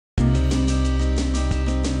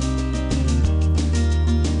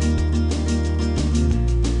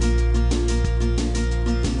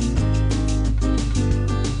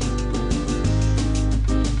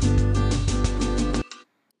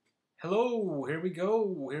here we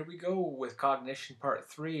go. Here we go with Cognition Part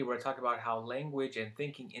 3, where I talk about how language and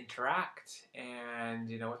thinking interact and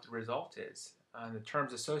what the result is and the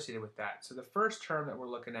terms associated with that. So the first term that we're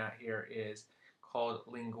looking at here is called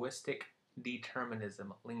linguistic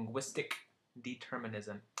determinism. Linguistic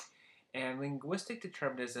determinism. And linguistic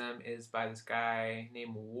determinism is by this guy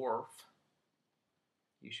named Worf.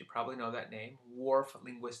 You should probably know that name. Worf,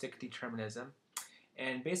 linguistic determinism.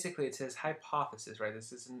 And basically, it's his hypothesis, right?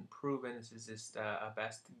 This isn't proven. This is just a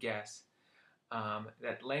best guess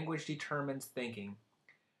that language determines thinking.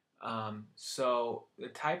 So the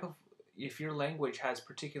type of if your language has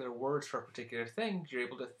particular words for a particular thing, you're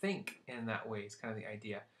able to think in that way. It's kind of the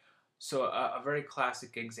idea. So a very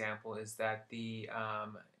classic example is that the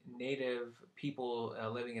native people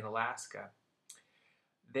living in Alaska,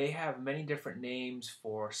 they have many different names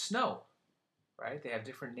for snow, right? They have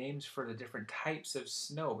different names for the different types of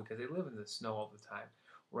snow because they live in the snow all the time.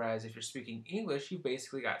 Whereas if you're speaking English, you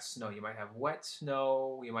basically got snow. You might have wet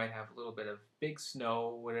snow, you might have a little bit of big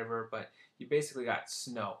snow, whatever, but you basically got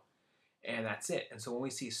snow. And that's it. And so when we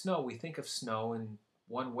see snow, we think of snow in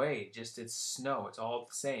one way, just it's snow, it's all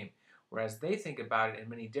the same. Whereas they think about it in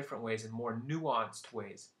many different ways, in more nuanced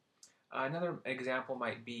ways. Another example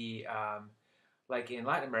might be like in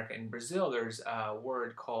Latin America, in Brazil, there's a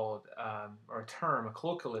word called, or a term, a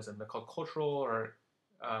colloquialism. They're called cultural or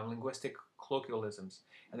linguistic colloquialisms,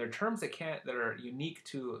 and they're terms that are unique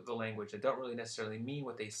to the language that don't really necessarily mean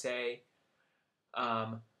what they say,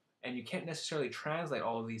 and you can't necessarily translate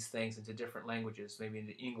all of these things into different languages, maybe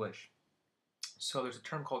into English. So there's a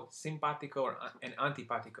term called simpatico and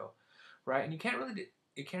antipatico, right? And you can't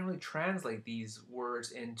really translate these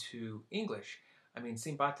words into English. I mean,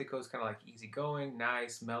 simpatico is kind of like easygoing,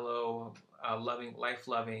 nice, mellow, loving,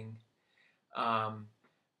 life-loving.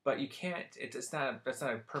 But you can't. That's not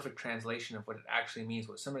a perfect translation of what it actually means.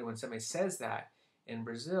 When somebody says that in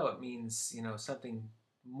Brazil, it means something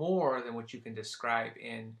more than what you can describe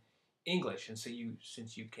in English. And so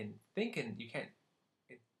since you can think and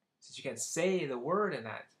since you can't say the word in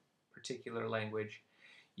that particular language,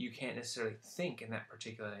 you can't necessarily think in that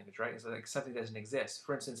particular language, right? It's like something doesn't exist.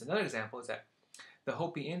 For instance, another example is that the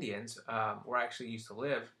Hopi Indians, where I actually used to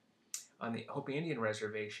live, on the Hopi Indian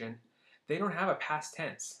reservation, they don't have a past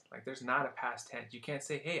tense. Like there's not a past tense. You can't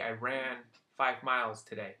say, hey, I ran 5 miles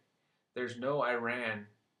today. There's no I ran.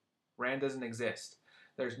 Ran doesn't exist.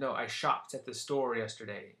 There's no I shopped at the store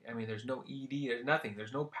yesterday. I mean, there's no ed. There's nothing.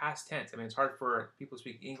 There's no past tense. I mean, it's hard for people who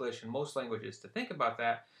speak English in most languages to think about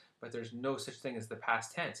that, but there's no such thing as the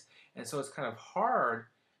past tense. And so it's kind of hard,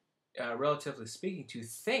 relatively speaking, to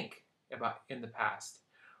think about in the past,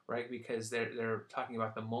 right? Because they're talking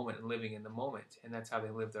about the moment and living in the moment, and that's how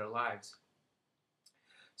they live their lives.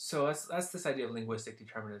 So that's this idea of linguistic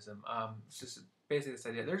determinism. It's just basically this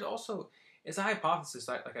idea. There's also it's a hypothesis,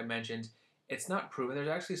 like I mentioned. It's not proven. There's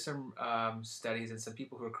actually some studies and some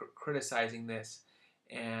people who are criticizing this,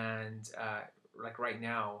 and like right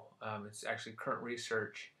now, it's actually current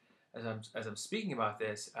research as I'm speaking about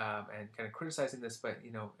this and kind of criticizing this.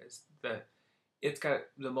 But it's got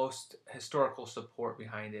the most historical support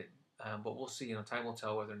behind it. But we'll see. Time will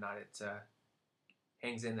tell whether or not it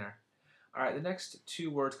hangs in there. All right, the next two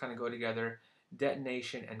words kind of go together: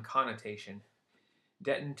 detonation and connotation.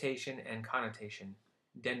 Detonation and connotation.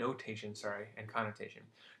 Denotation, sorry, and connotation.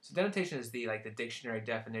 So denotation is the dictionary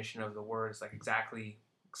definition of the word. It's like exactly,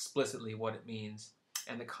 explicitly what it means.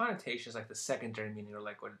 And the connotation is like the secondary meaning, or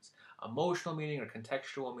like what its emotional meaning or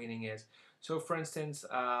contextual meaning is. So, for instance,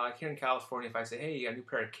 like here in California, if I say, "Hey, you got a new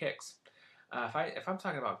pair of kicks," if I'm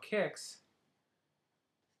talking about kicks,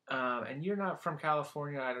 and you're not from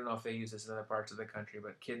California, I don't know if they use this in other parts of the country,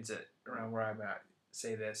 but kids around where I'm at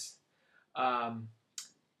say this.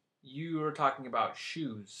 You are talking about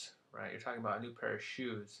shoes, right? You're talking about a new pair of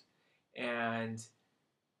shoes, and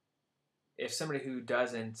if somebody who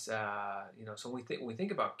doesn't, so when we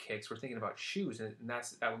think about kicks, we're thinking about shoes, and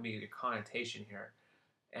that would be a connotation here.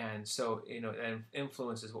 And so, that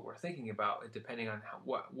influences what we're thinking about, depending on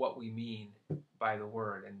what we mean by the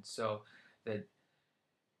word. And so, the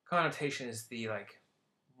connotation is the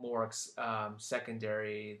more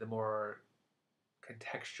secondary, the more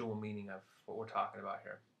contextual meaning of what we're talking about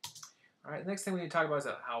here. All right, the next thing we need to talk about is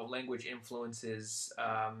how language influences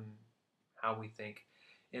how we think.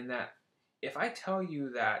 In that, if I tell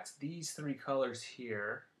you that these three colors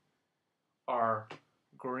here are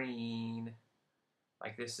green,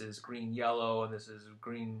 like this is green yellow, and this is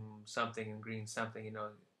green something and green something,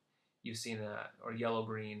 you've seen or yellow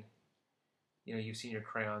green, you've seen your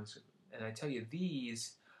crayons, and I tell you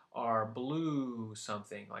these are blue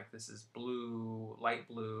something, like this is blue, light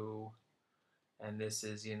blue, and this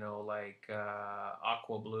is, you know, like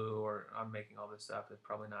aqua blue, or I'm making all this up. It's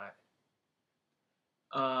probably not.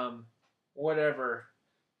 Whatever.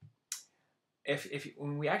 If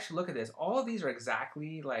when we actually look at this, all of these are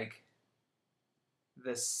exactly like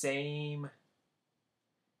the same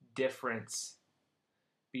difference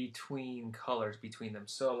between colors between them.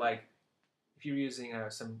 So like if you're using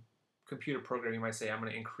some computer program, you might say, I'm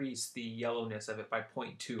going to increase the yellowness of it by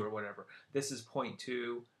 0.2 or whatever. This is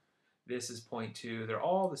 0.2, this is 0.2. They're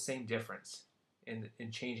all the same difference in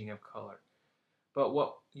changing of color. But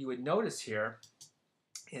what you would notice here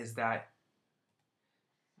is that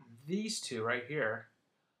these two right here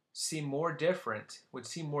seem more different, would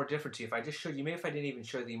seem more different to you if I just showed you, maybe if I didn't even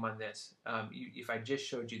show them on this, if I just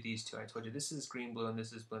showed you these two, I told you this is green, blue, and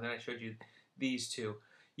this is blue, and then I showed you these two,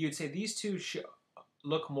 you'd say these two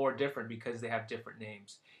look more different because they have different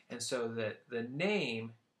names. And so the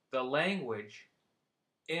name, the language,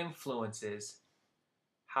 influences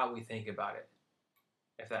how we think about it,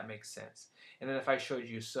 if that makes sense. And then if I showed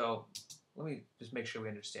you, so let me just make sure we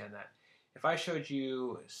understand that. If I showed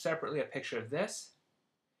you separately a picture of this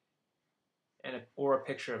or a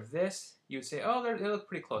picture of this, you would say, oh, they look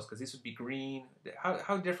pretty close because these would be green.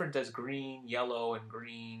 How different does green, yellow, and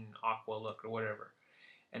green aqua look, or whatever?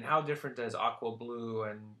 And how different does aqua blue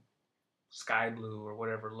and sky blue or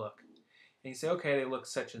whatever look? And you say, okay, they look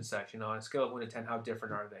such and such. You know, on a scale of 1 to 10, how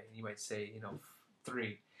different are they? And you might say, you know,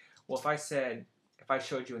 3. Well, if I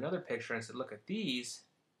showed you another picture and said, look at these,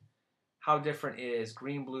 how different is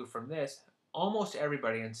green, blue from this? Almost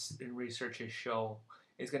everybody in researches show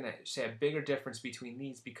is going to say a bigger difference between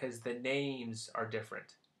these because the names are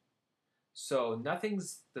different. So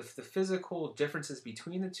nothing's, the physical differences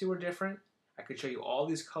between the two are different. I could show you all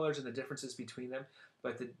these colors and the differences between them,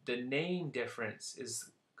 but the name difference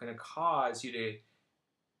is going to cause you to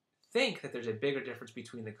think that there's a bigger difference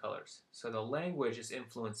between the colors. So the language is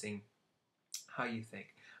influencing how you think.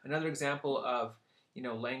 Another example of, you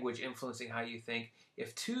know, language influencing how you think,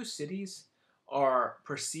 if two cities are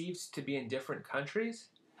perceived to be in different countries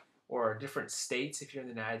or different states, if you're in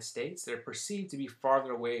the United States, they're perceived to be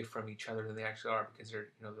farther away from each other than they actually are because they're,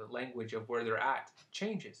 you know, the language of where they're at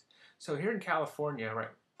changes. So here in California, right,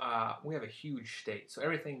 we have a huge state. So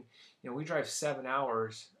everything, you know, we drive 7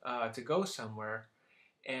 hours to go somewhere,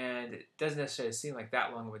 and it doesn't necessarily seem like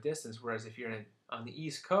that long of a distance. Whereas if you're on the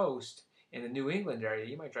East Coast in the New England area,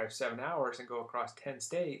 you might drive 7 hours and go across 10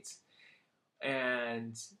 states,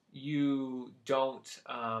 and you don't.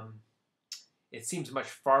 It seems much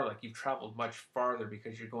farther, like you've traveled much farther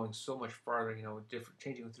because you're going so much farther. You know,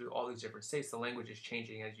 changing through all these different states. The language is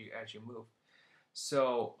changing as you move.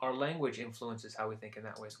 So our language influences how we think in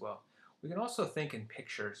that way as well. We can also think in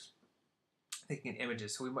pictures, thinking in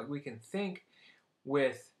images. So we can think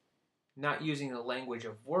with not using the language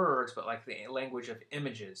of words, but like the language of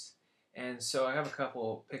images. And so I have a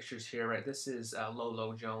couple pictures here, right? This is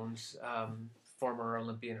Lolo Jones, former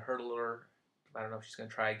Olympian hurdler. I don't know if she's going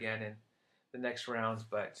to try again in the next rounds,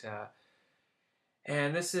 but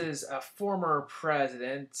and this is a former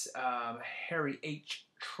president, Harry H.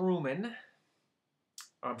 Truman.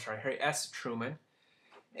 Oh, I'm sorry, Harry S. Truman.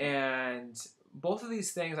 And both of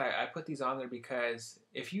these things, I put these on there because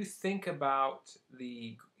if you think about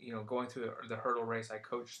the, you know, going through the hurdle race, I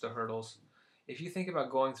coached the hurdles. If you think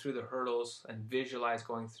about going through the hurdles and visualize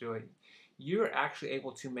going through it, you're actually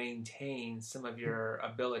able to maintain some of your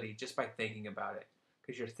ability just by thinking about it,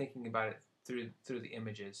 because you're thinking about it through the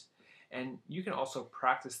images. And you can also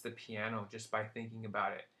practice the piano just by thinking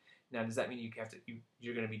about it. Now, does that mean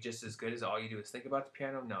you're going to be just as good as all you do is think about the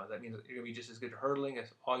piano? No. That means you're going to be just as good at hurdling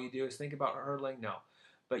as all you do is think about hurdling? No.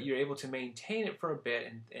 But you're able to maintain it for a bit,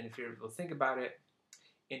 and if you're able to think about it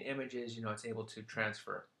in images, you know, it's able to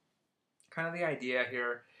transfer. Kind of the idea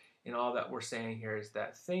here in all that we're saying here is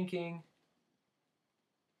that thinking,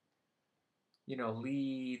 you know,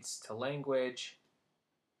 leads to language,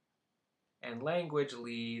 and language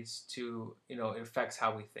leads to, you know, it affects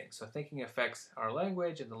how we think. So thinking affects our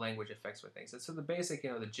language, and the language affects what things. And so the basic, you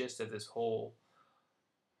know, the gist of this whole,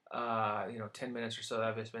 10 minutes or so that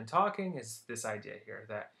I've just been talking is this idea here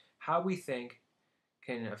that how we think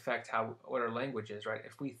can affect what our language is, right?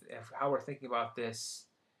 If how we're thinking about this,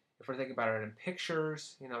 if we're thinking about it in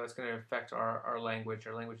pictures, you know, that's going to affect our language.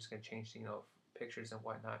 Our language is going to change, you know, pictures and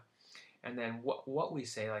whatnot. And then what we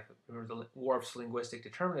say, like remember the Worf's linguistic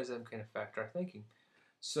determinism, can affect our thinking.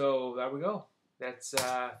 So there we go. That's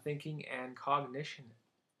thinking and cognition.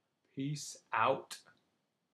 Peace out.